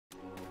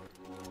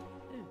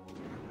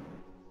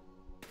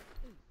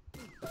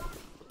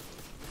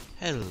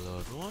Hello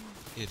everyone,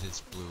 it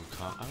is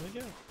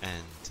BluecatEra,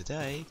 and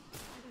today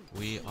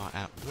we are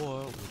at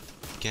war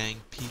with gang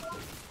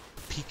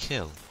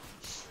PKill.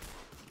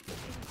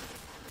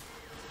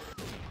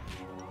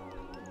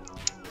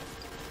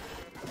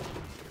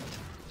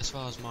 As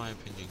far as my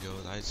opinion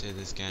goes, I'd say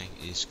this gang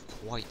is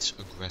quite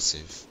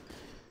aggressive.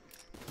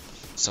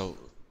 So,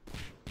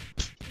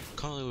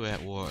 currently we're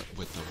at war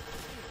with them.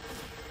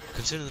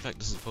 Considering the fact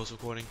this is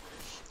post-recording,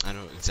 I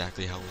know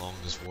exactly how long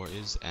this war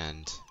is,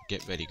 and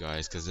get ready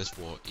guys, because this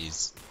war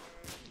is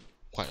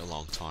quite a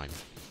long time.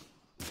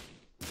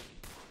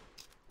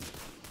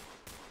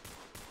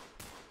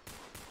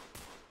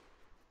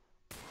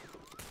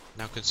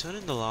 Now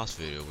concerning the last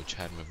video, which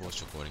had my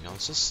voice recording, I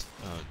was just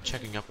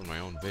checking up on my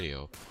own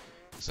video,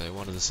 because I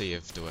wanted to see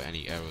if there were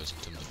any errors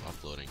in terms of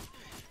uploading.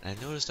 And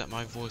I noticed that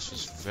my voice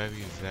was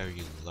very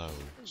low,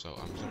 so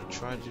I'm going to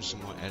try to do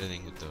some more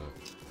editing with the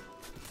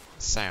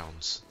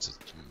sounds to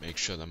make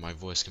sure that my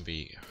voice can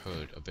be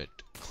heard a bit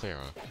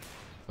clearer,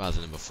 rather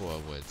than before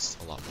where it's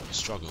a lot more of a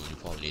struggle and you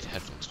probably need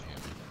headphones to hear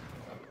me.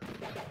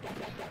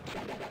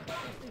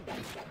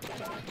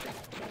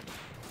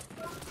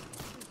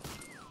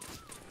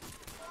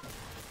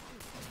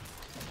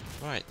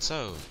 Right,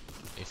 so,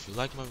 if you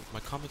like my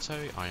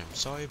commentary, I am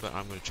sorry, but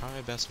I'm going to try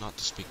my best not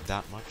to speak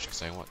that much,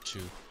 because I want to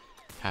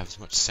have as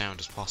much sound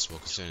as possible,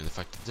 considering the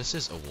fact that this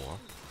is a war.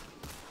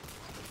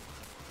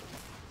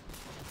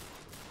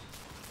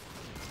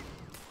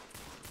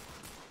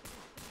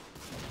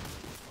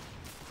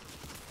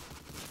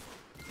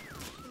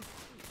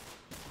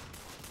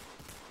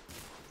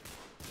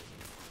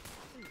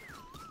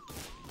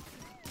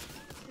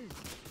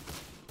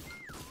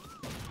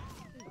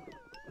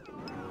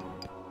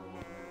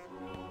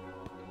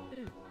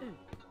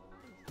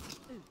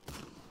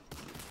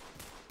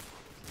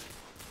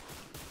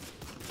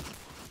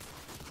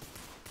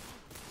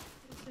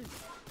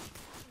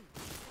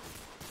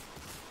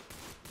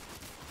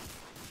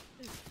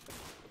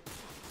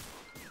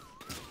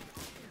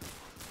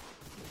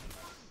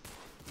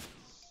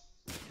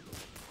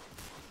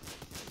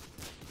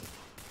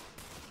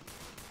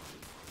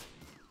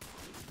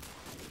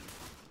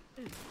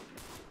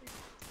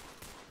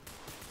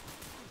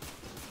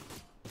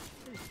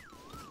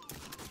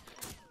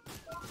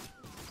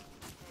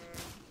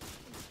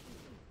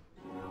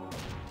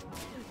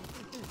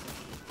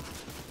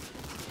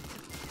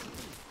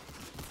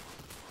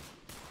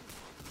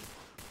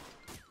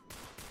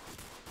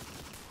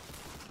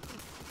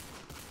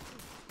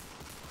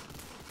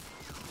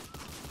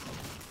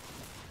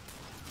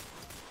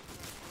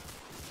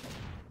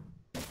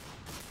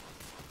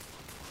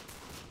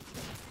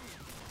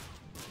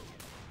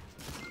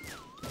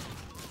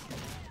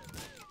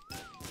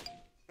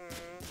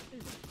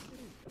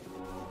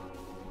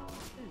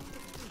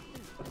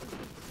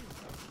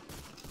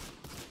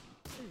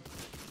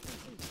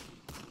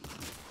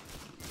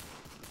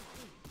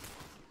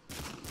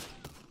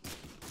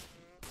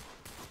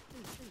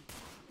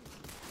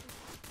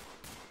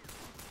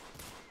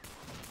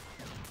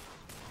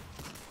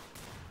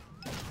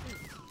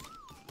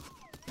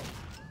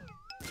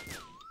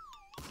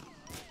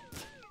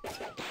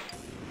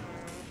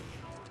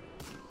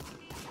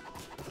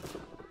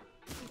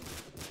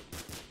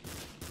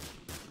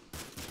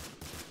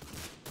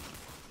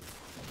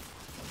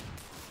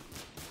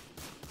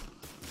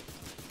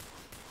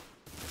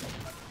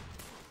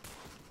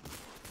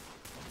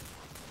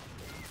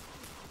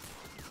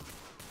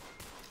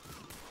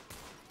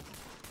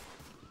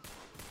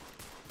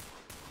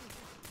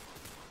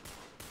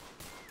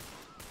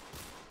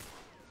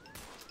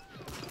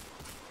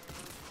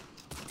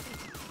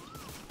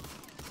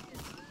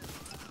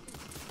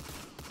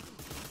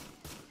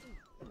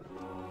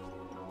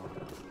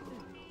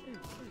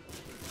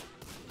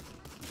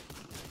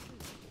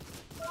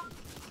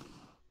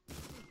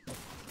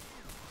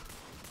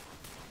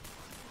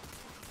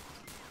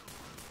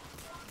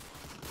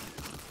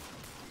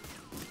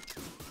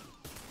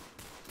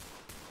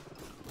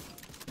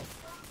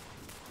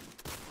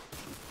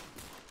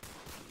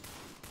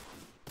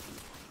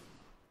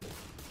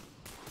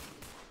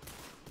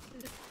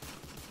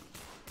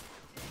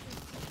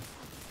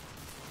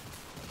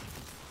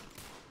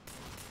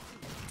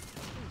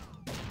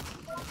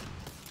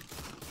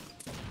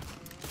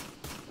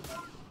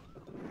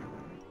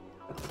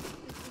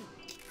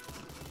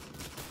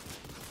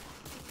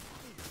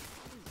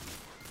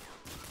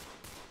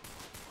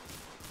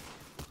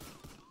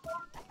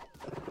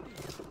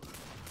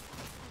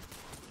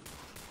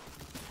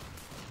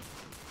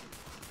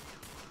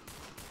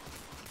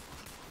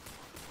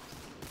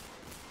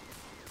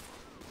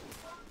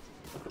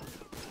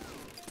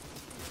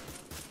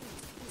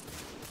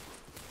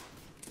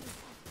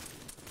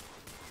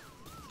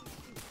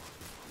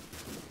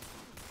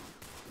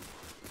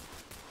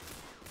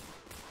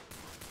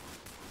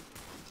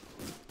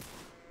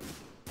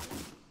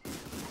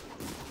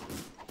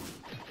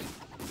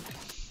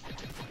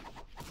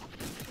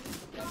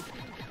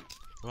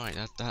 Right,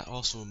 that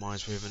also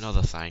reminds me of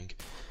another thing.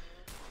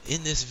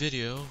 In this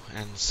video,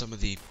 and some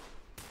of the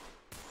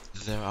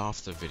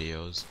thereafter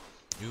videos,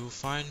 you will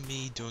find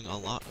me doing a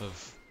lot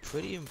of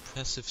pretty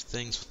impressive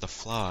things with the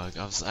flag.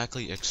 I was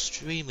actually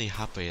extremely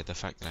happy at the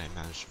fact that I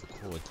managed to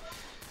record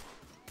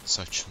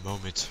such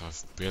moment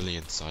of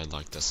brilliance, I'd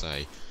like to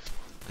say.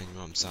 And you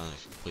know I'm sounding like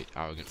a complete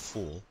arrogant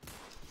fool.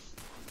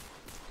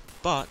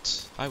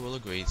 But I will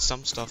agree,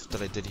 some stuff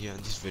that I did here in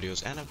these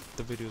videos and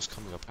the videos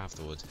coming up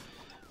afterwards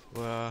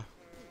were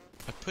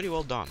pretty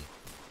well done.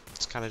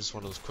 It's kind of just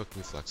one of those quick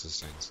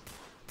reflexes things,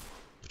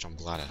 which I'm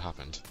glad it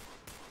happened.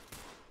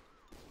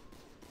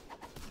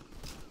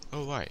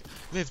 Oh right,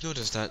 you may have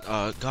noticed that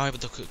guy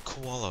with the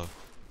koala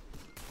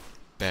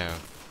bear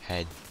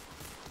head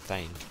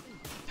thing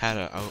had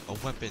a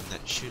weapon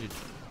that shooted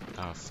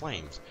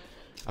flames.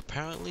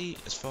 Apparently,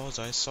 as far as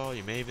I saw,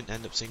 you may even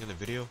end up seeing in the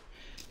video,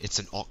 it's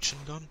an auction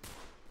gun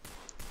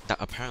that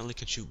apparently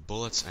can shoot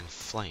bullets and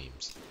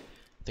flames.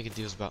 I think it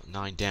deals about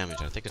 9 damage.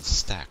 I think it's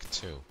stacked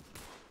too.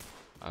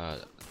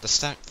 The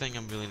stack thing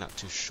I'm really not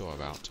too sure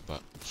about,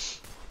 but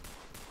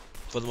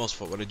for the most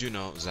part, what I do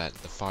know is that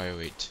the fire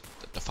rate,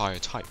 the fire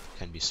type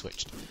can be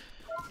switched,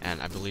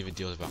 and I believe it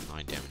deals about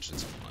 9 damage.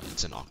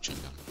 It's an auction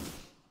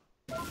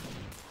gun.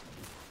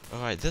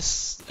 Alright,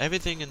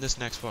 everything in this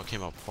next part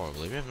came out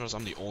horribly. You may have noticed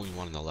I'm the only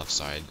one on the left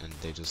side, and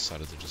they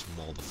decided to just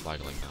maul the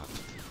flag like that.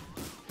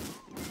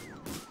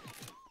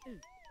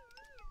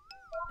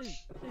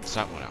 So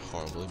that went out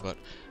horribly, but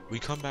we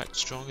come back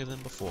stronger than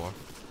before.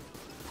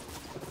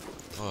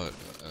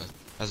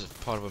 As a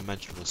part of a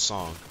mentionable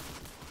song,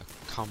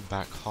 come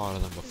back harder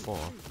than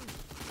before.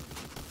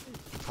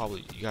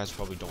 You guys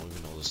probably don't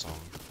even know the song,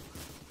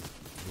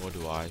 nor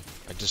do I.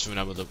 I just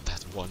remember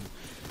that one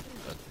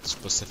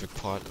specific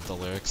part of the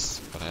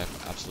lyrics, but I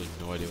have absolutely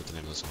no idea what the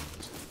name of the song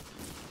is.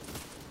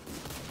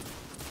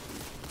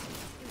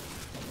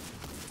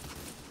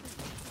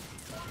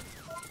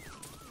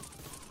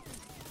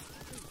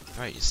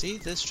 Alright, you see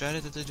this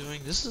strategy that they're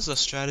doing? This is a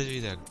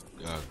strategy that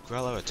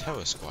BluecatEra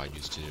Terror Squad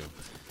used to do.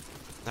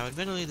 Now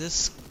admittedly,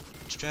 this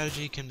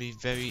strategy can be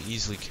very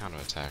easily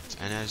counterattacked,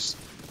 and as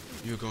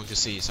you're going to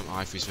see, some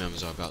iFreeze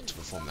members are about to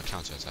perform the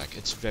counterattack.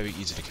 It's very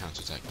easy to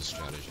counterattack this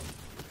strategy.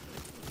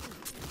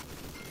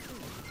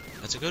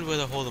 It's a good way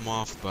to hold them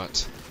off,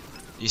 but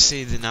you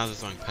see now they're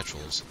throwing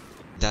petrels.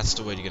 That's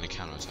the way you're going to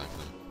counterattack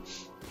them.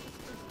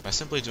 By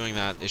simply doing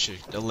that, it should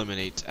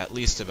eliminate at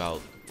least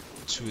about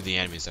 2 of the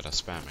enemies that are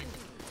spamming.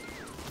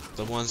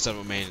 The ones that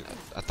remain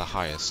at the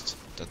highest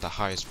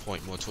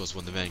point, more towards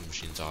where the vending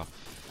machines are,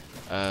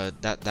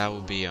 that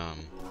will be,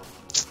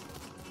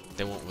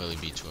 they won't really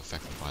be too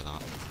affected by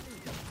that.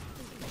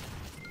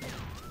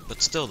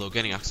 But still, though,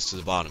 getting access to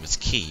the bottom is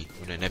key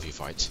in every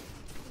fight.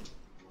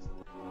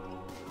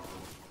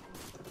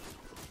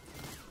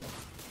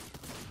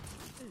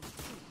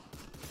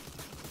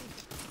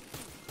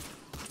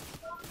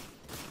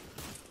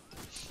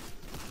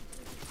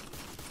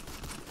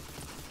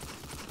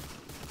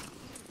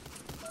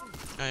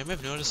 Now, you may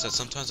have noticed that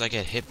sometimes I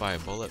get hit by a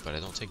bullet, but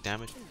I don't take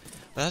damage.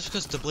 But that's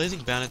because the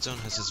Blazing Bandit Zone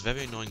has this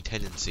very annoying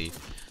tendency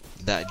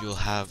that you'll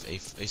have a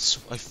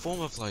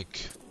form of kind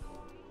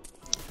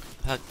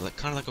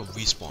of like a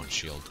respawn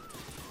shield.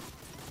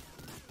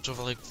 So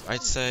for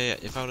I'd say,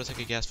 if I were to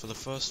take a guess, for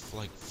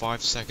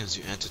 5 seconds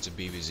you enter to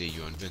BBZ,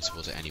 you're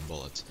invincible to any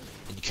bullet,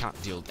 and you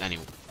can't deal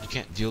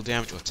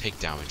damage or take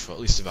damage for at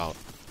least about,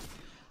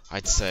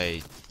 I'd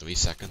say, 3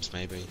 seconds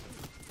maybe.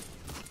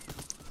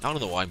 I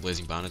don't know why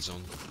Blazing Bandit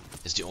Zone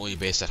is the only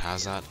base that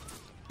has that.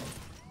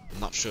 I'm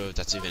not sure if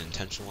that's even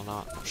intentional or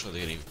not. I'm not sure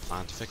they even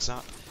plan to fix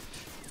that.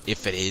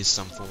 If it is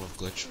some form of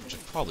glitch, which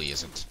it probably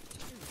isn't.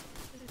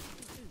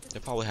 They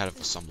probably had it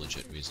for some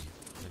legit reason.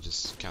 I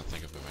just can't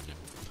think of it right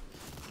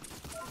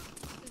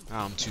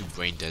now. I'm too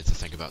brain dead to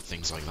think about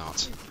things like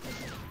that.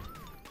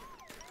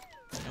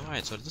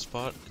 Alright, so at this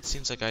part, it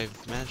seems like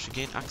I've managed to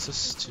gain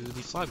access to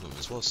the flag room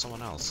as well as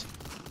someone else.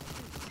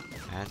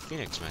 And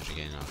Phoenix managed to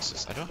gain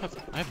access. I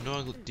have no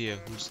idea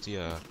who's the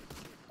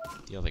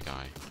other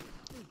guy.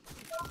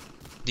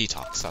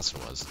 Detox, that's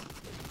what it was.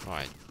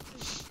 Right.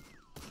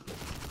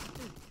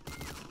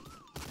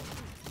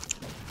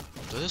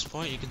 So at this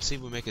point, you can see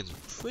we're making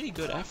pretty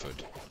good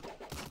effort.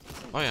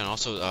 Oh yeah, and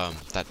also,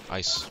 that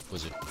ice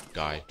wizard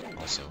guy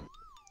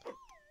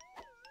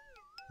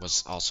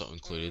was also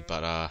included,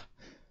 but,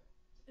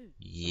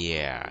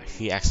 yeah,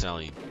 he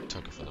accidentally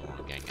took it for the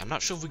wrong gang. I'm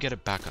not sure if we get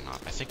it back or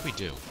not. I think we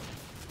do.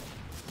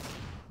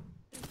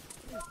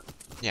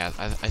 Yeah,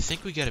 I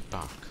think we get it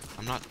back.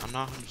 I'm not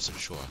 100%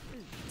 sure.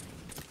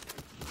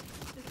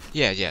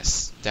 Yeah,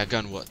 yes, that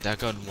gun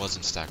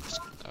wasn't stacked.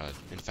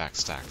 In fact,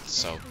 stacked.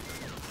 So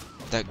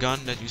that gun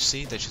that you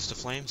see that shoots the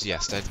flames,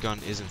 yes, that gun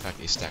is in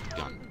fact a stacked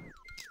gun.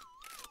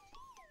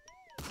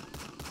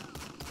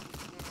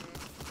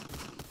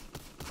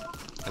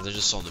 As I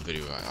just saw in the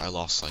video, I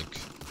lost like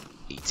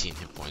 18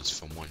 hit points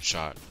from one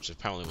shot, which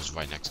apparently was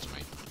right next to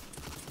me.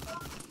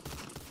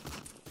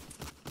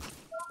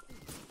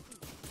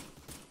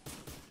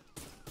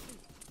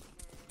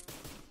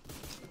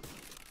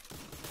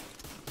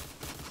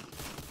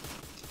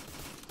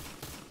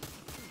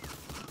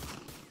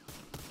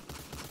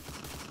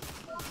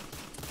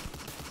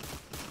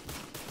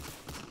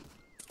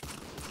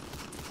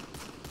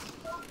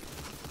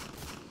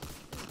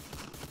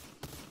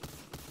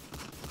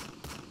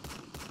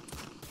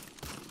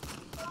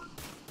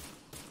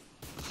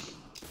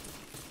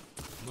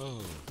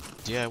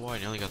 DIY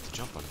nearly got the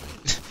jump on me.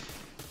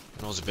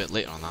 I know I was a bit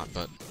late on that,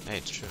 but hey,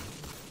 it's true.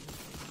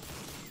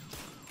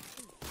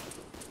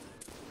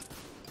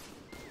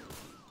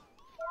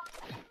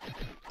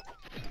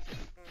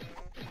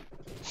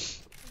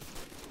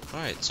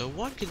 Alright, so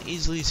one can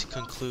easily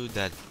conclude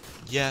that,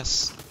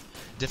 yes,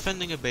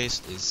 defending a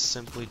base is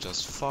simply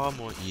just far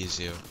more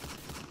easier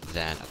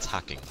than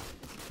attacking,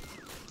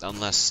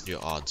 unless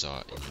your odds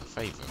are in your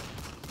favor.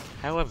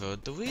 However,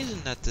 the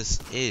reason that this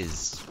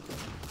is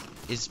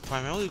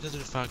primarily because of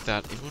the fact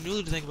that, if you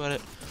really think about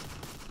it,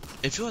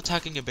 if you're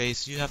attacking a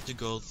base, you have to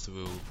go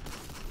through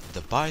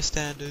the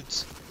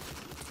bystanders,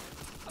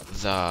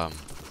 you have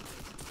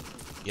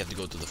to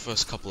go through the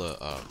first couple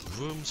of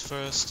rooms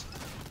first,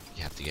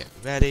 you have to get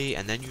ready,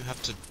 and then you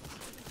have to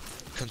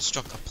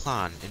construct a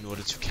plan in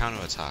order to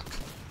counterattack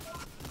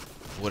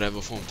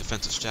whatever form of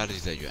defensive strategy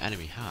that your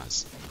enemy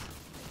has.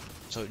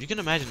 So you can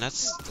imagine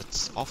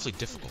that's awfully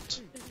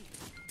difficult.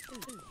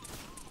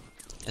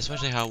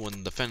 Especially how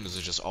when defenders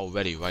are just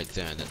already right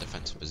there in their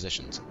defensive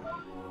positions.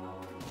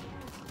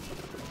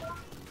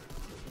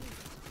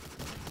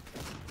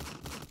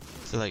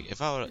 So like,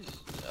 if I were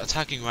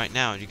attacking right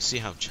now, you can see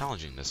how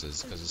challenging this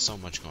is, because there's so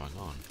much going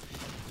on.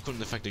 Including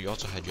the fact that you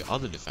also had your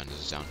other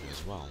defenders down here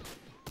as well.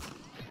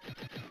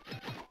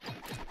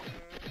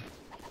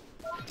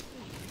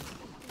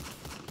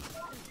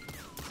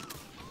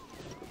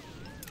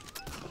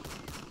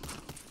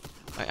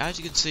 As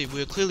you can see,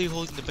 we're clearly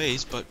holding the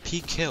base, but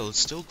PKill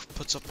still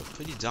puts up a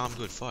pretty damn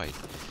good fight.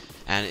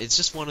 And it's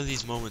just one of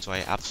these moments where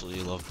I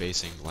absolutely love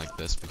basing like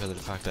this, because of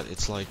the fact that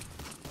it's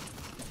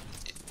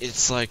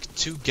like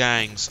two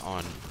gangs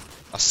on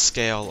a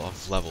scale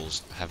of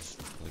levels have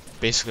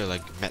basically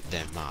met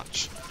their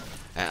match.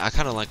 And I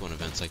kind of like when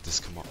events like this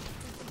come up.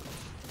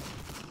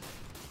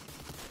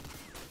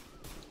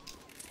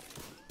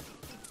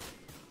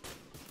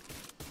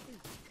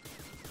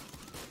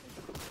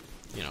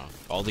 You know,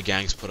 all the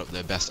gangs put up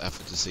their best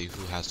effort to see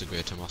who has the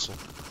greater muscle.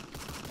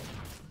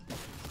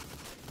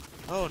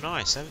 Oh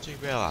nice, 17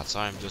 Graal outs.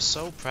 I am just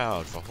so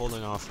proud for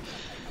holding off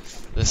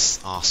this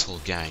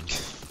arsehole gang.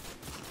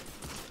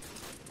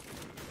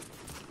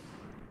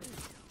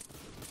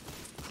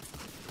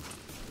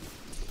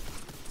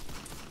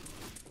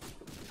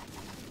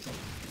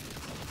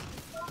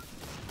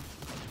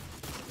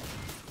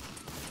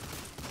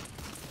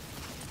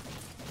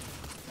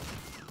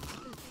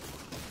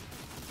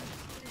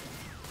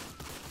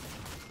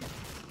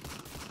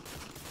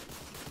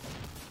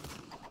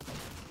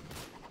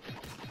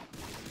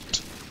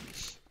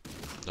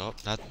 Nope,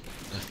 that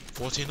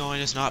 49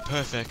 is not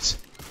perfect.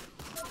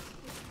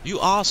 You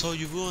arsehole,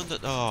 you ruined it.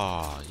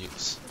 Oh, you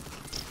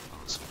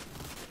arsehole.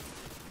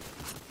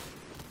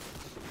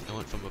 I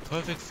went from a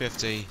perfect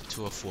 50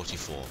 to a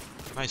 44.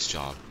 Nice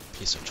job,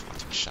 piece of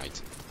twatting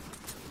shite.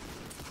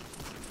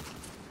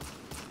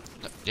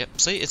 Yep,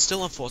 see, it's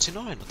still on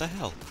 49. What the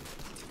hell?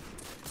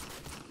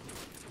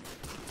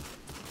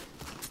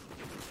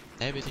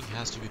 Everything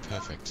has to be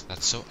perfect.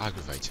 That's so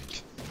aggravating.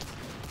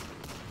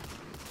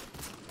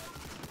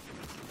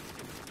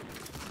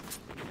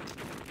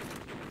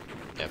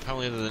 Yeah,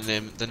 apparently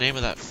the name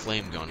of that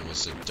flame gun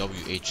was a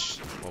WH,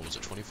 what was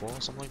it, 24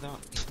 or something like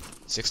that?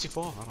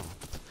 64? I don't know.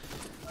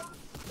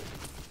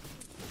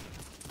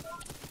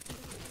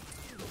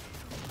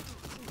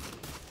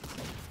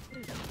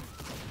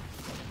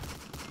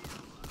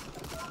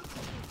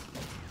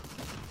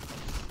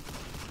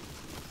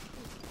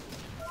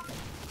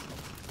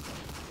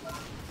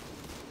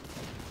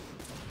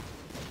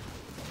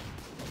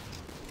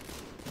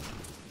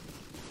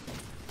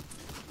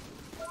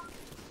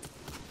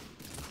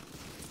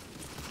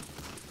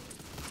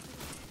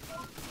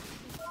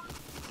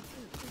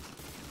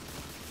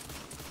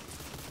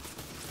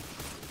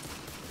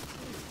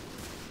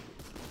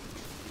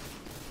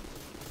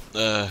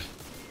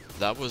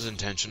 That was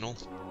intentional,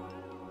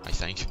 I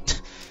think.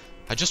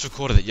 I just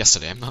recorded it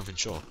yesterday, I'm not even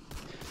sure.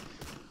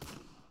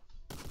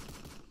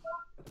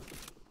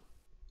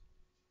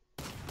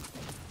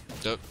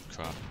 Oh,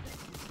 crap.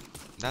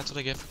 That's what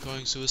I get for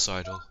going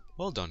suicidal.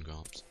 Well done,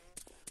 Gramps.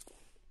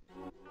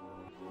 Oh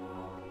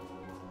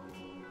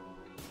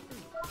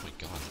my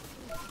god.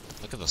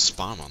 Look at the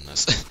spam on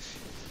this.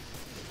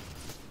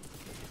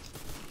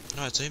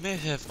 Alright, so you may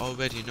have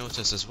already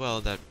noticed as well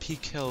that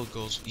PKill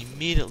goes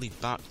immediately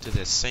back to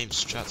their same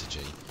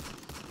strategy.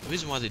 The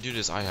reason why they do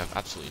this, I have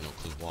absolutely no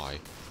clue why.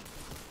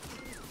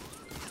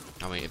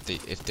 I mean,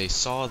 if they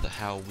saw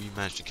how we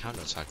managed to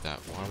counterattack that,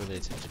 why would they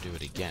attempt to do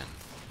it again?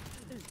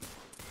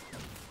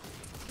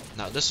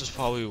 Now, this was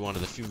probably one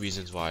of the few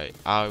reasons why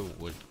I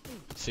would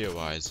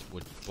theorize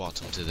would brought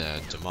them to their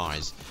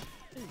demise.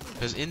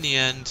 Because in the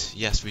end,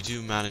 yes, we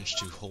do manage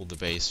to hold the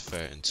base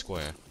fair and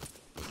square.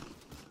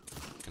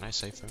 Can I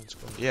say fair and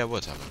square? Yeah,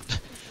 whatever.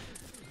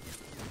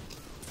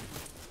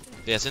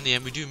 Yes, in the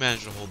end, we do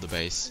manage to hold the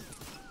base.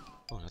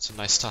 Oh, that's a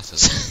nice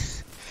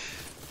status.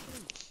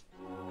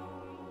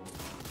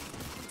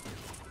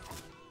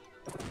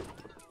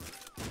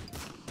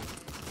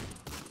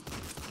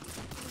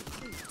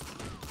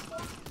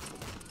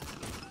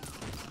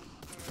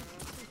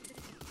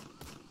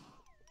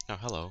 Now,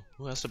 hello.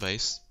 Who has the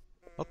base?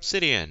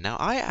 Obsidian. Now,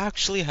 I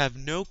actually have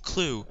no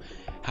clue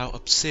how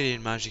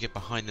Obsidian managed to get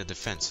behind the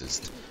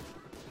defenses.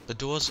 The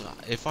doors,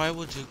 if I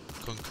were to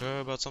concur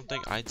about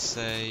something, I'd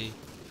say...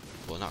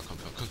 Well, not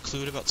concur,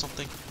 conclude about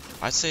something.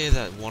 I'd say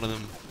that one of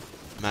them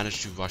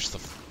managed to rush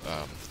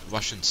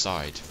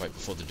inside right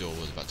before the door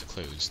was about to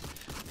close.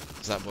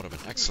 So that would have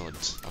been an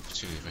excellent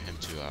opportunity for him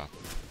to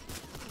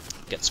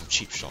get some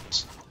cheap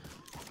shots.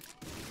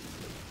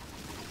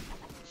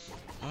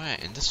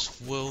 Alright, and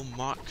this will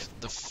mark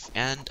the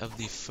end of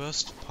the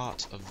first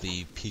part of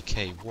the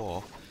PK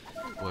War,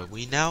 where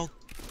we now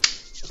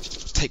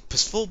take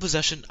full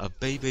possession of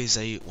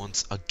BluecatEra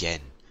once again.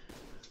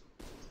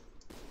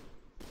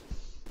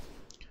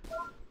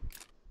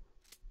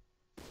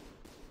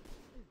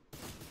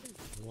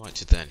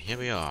 Right then, here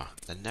we are,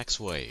 the next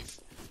wave.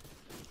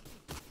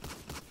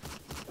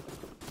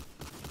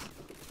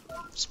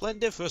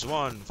 Splendid first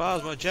one,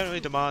 Phasma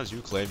generally demands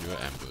you claim your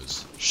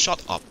embers.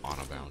 Shut up,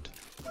 Honorbound.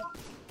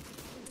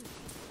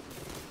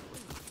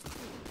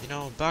 You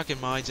know, back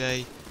in my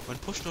day, when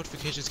push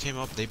notifications came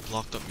up, they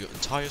blocked up your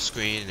entire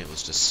screen and it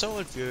was just so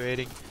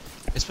infuriating,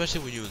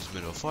 especially when you were in the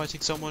middle of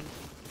fighting someone,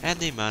 and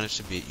they managed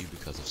to beat you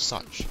because of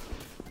such.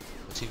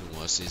 What's even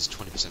worse is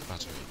 20%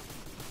 battery.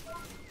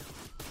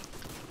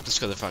 Just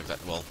because of the fact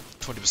that, well,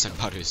 20%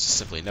 battery is just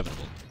simply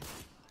inevitable.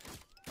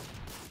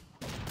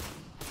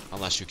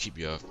 Unless you keep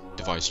your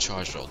device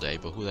charged all day,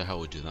 but who the hell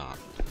would do that?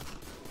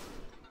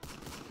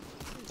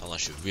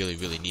 Unless you really,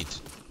 really need to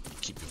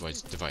keep your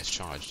device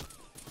charged.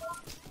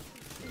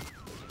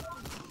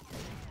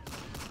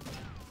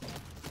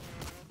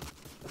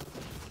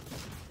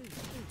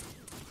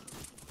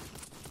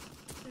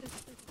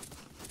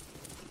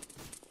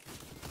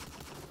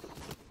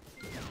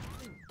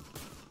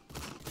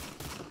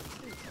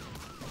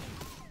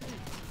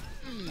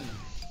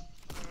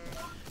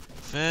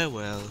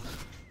 Farewell.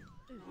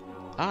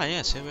 Ah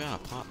yes, here we are,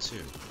 part 2.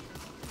 You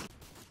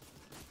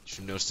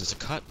should notice there's a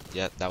cut.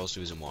 Yeah, that was the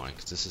reason why,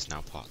 because this is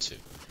now part 2.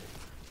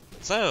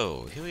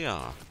 So, here we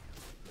are.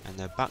 And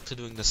they're back to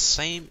doing the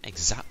same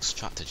exact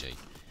strategy.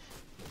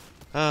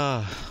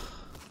 You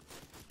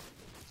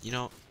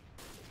know.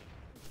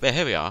 But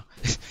here we are.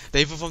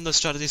 They performed the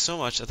strategy so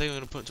much, I think I'm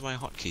going to put it to my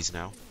hotkeys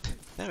now.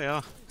 There we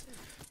are.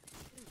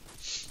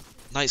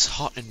 Nice,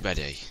 hot and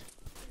ready.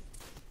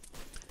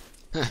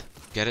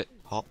 Get it?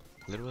 Hot?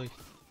 Literally?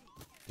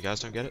 You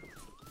guys don't get it?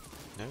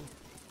 No?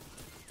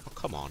 Oh,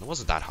 come on, it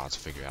wasn't that hard to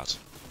figure out.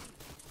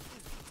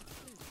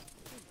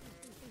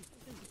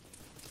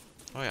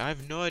 Alright, I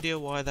have no idea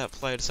why that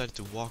player decided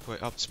to walk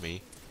right up to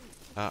me.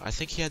 I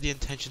think he had the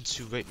intention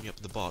to rape me up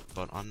the butt,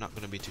 but I'm not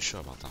going to be too sure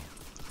about that.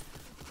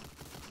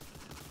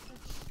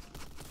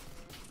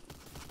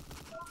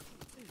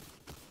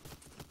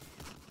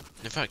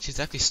 In fact, he's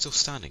actually still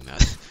standing there.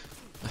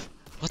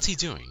 What's he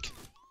doing?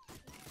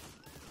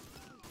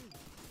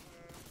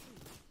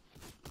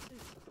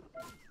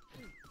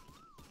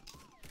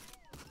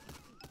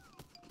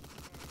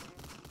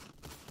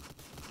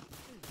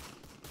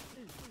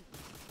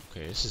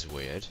 Okay, this is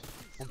weird.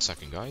 1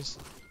 second, guys.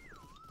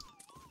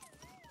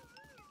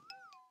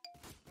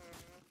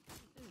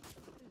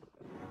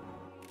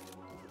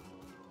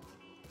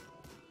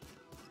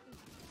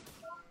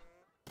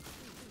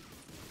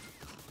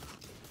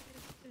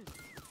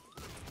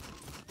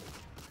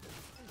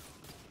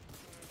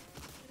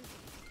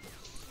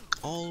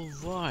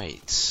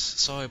 Alright,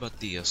 sorry about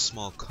the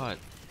small cut.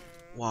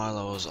 While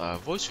I was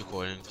voice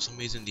recording, for some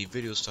reason the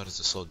video started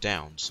to slow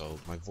down, so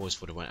my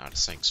voice would have went out of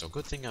sync. So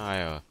good thing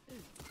I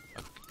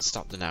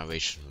stopped the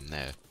narration from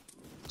there.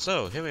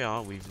 So here we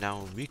are, we've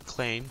now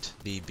reclaimed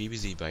the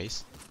BluecatEra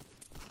base.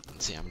 And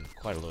see, I'm in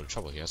quite a lot of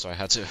trouble here, so I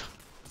had to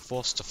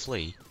force to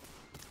flee.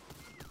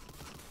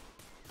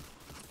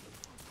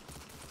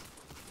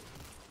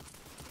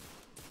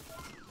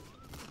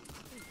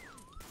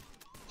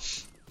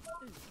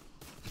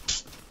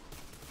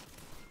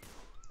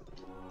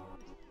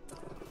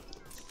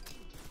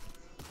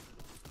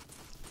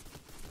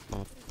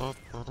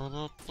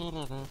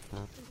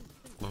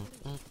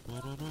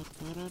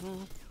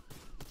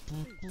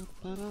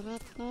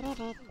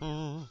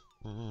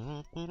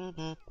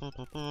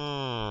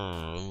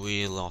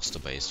 We lost the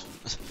base.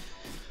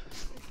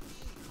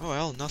 Oh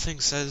well, nothing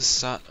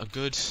says that a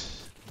good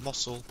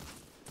muscle.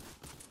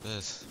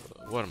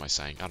 What am I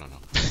saying? I don't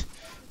know.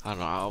 I don't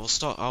know.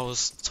 I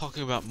was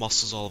talking about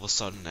muscles all of a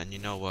sudden, and you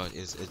know what?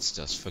 It's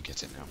just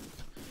forget it now.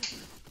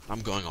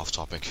 I'm going off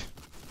topic.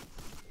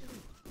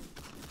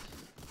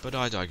 But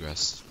I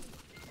digress.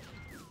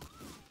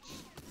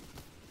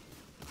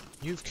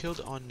 You've killed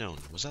unknown.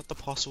 Was that the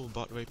possible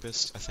butt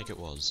rapist? I think it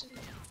was.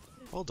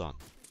 Well done.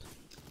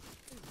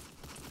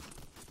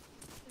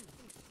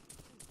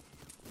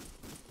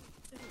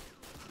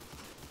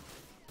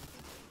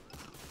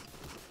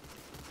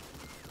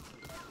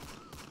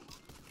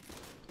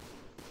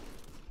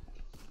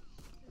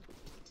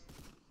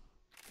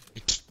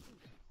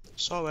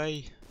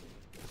 Sorry.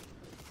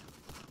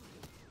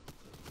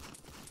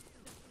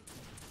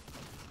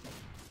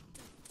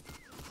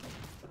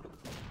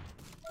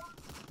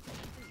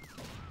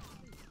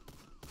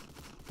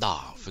 Ah.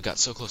 Oh, we got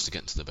so close to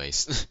getting to the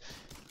base.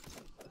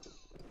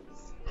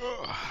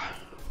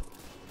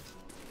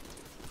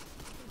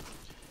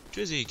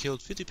 Drizzy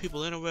killed 50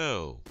 people in a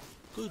row.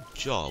 Good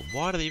job.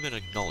 Why do they even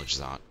acknowledge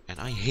that? And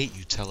I hate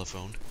you,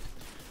 telephone.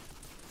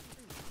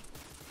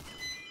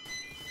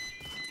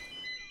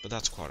 But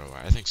that's quite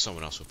alright. I think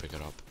someone else will pick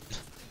it up.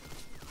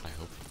 I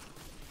hope.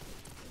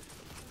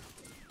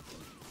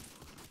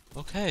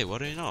 Okay, what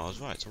do you know? I was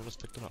right. Someone else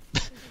picked it up.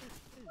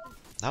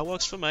 That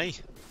works for me.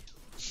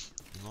 As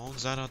long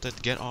as I don't have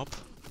to get up,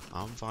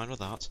 I'm fine with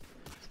that.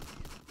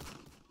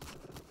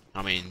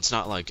 I mean, it's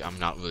not like I'm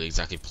not really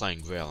exactly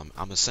playing Graal.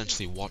 I'm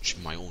essentially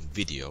watching my own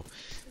video.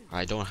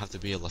 I don't have to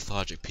be a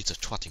lethargic piece of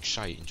twatting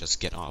shite and just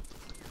get up.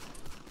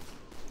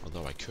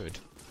 Although I could.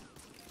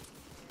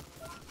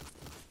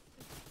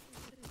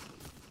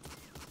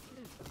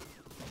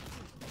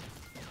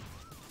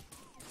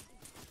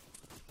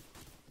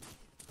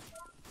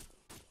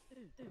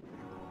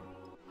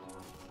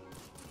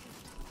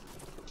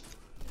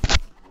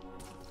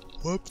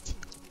 Whoops.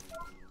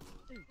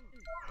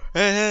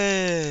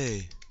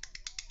 Hey!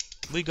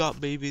 We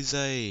got babies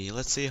A.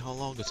 Let's see how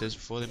long it is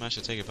before they manage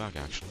to take it back,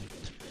 actually.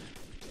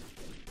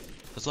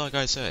 Because like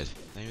I said,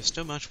 they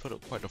still managed to put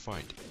up quite a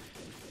fight.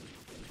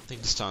 I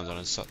think this time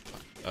they're start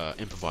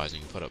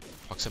improvising, put up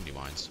proximity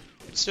mines.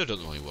 It still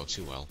doesn't really work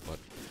too well, but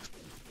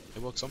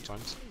it works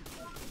sometimes.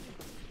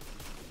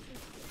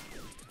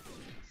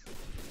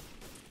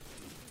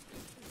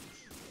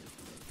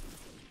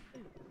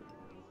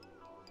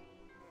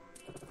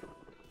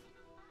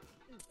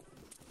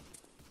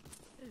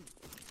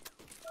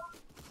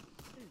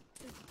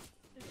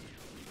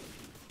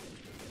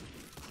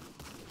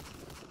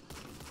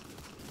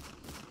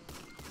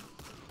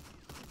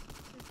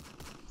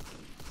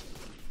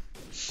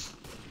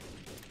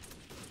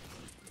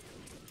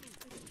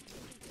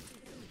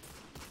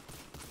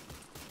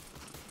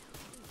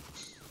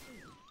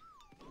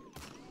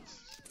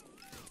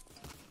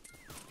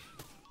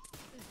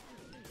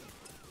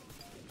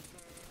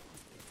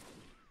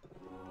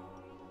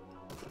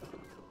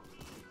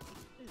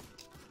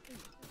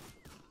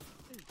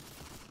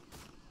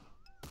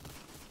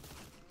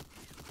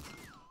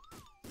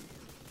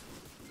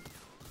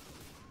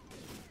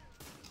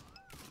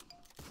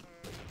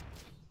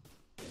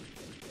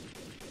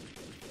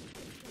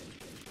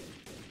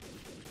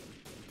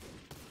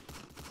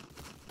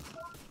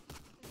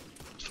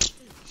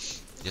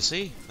 You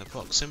see, the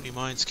proximity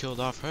mines killed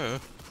off her,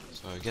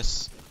 so I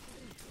guess,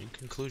 in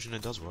conclusion,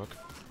 it does work.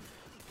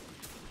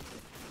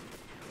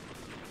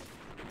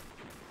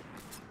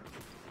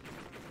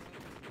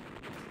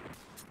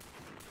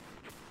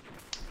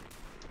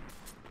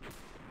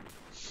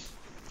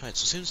 Right,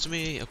 so it seems to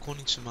me,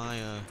 according to my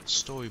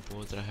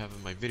storyboard that I have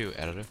in my video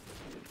editor,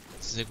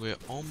 it's like we're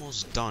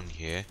almost done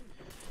here,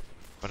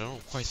 but I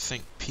don't quite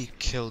think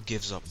PKill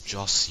gives up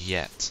just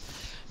yet.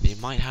 They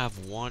might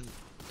have one.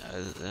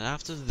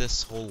 After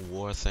this whole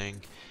war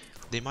thing,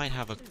 they might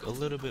have a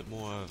little bit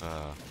more of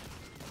a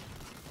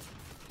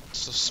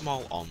just a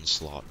small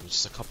onslaught with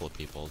just a couple of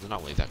people. They're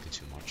not really that good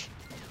too much.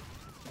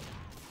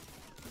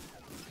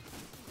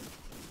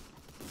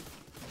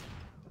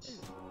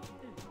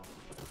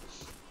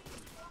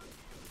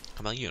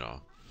 I mean, you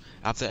know,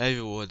 after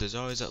every war, there's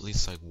always at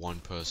least like one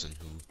person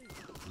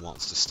who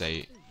wants to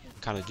stay,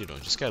 kind of, you know,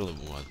 just get a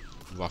little more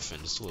rough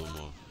and just a little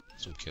more,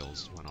 some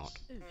kills. Why not?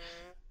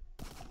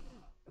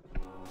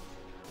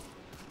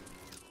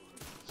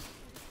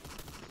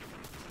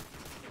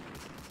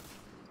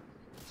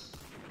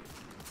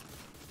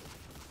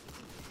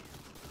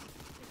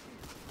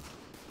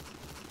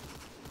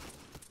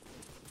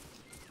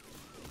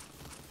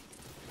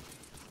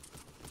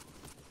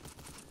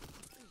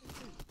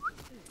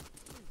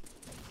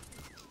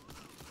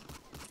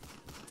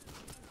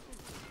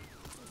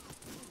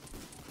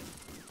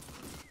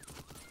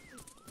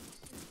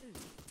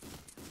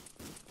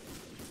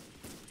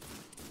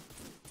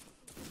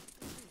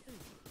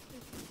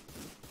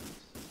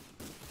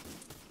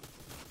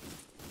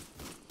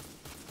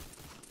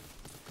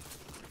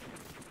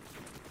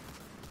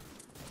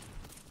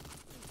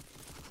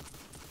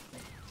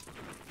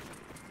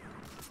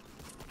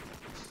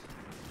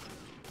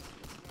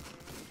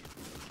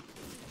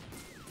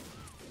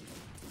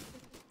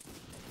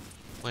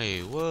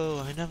 Wait,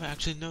 whoa, I never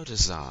actually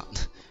noticed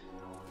that.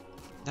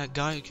 That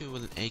guy who killed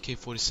with an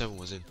AK-47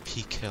 was in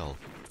PKill.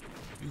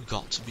 You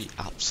got to be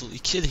absolutely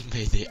kidding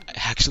me, they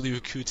actually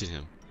recruited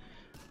him.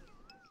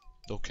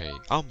 Okay,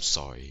 I'm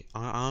sorry.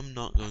 I'm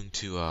not going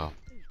to,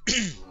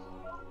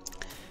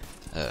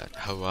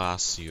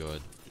 harass your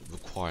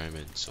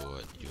requirements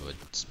or your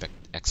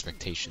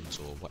expectations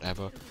or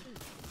whatever.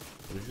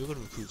 But if you're going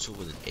to recruit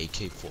someone with an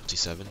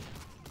AK-47,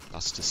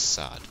 that's just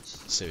sad.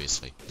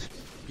 Seriously.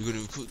 You're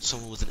going to recruit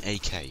someone with an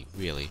AK,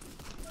 really?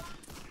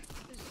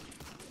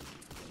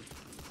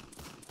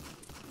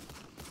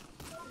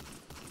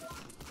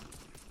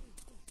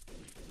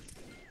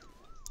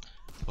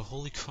 But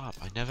holy crap,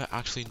 I never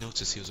actually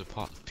noticed he was a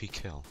part of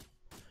PKill.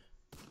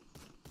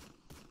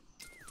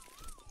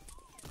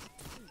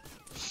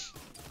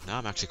 Now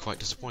I'm actually quite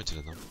disappointed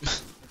in them.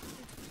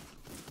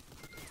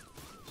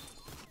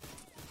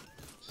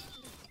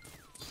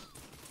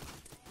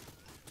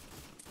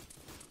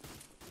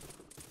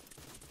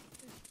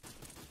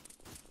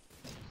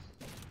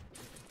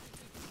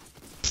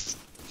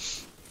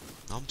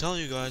 I'm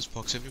telling you guys,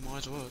 proximity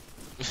mines work.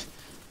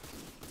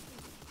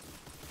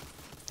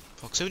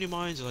 Proximity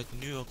mines are like the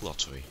New York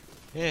lottery.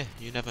 Yeah,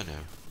 you never know.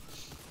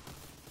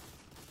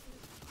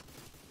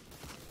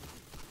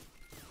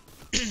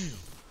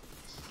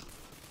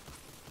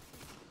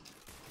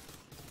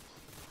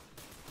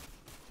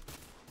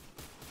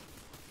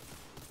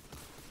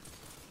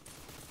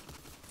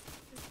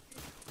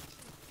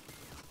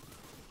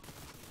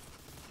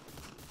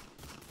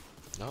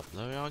 Nope,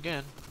 there we are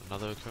again.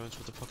 Another occurrence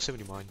with the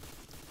proximity mine.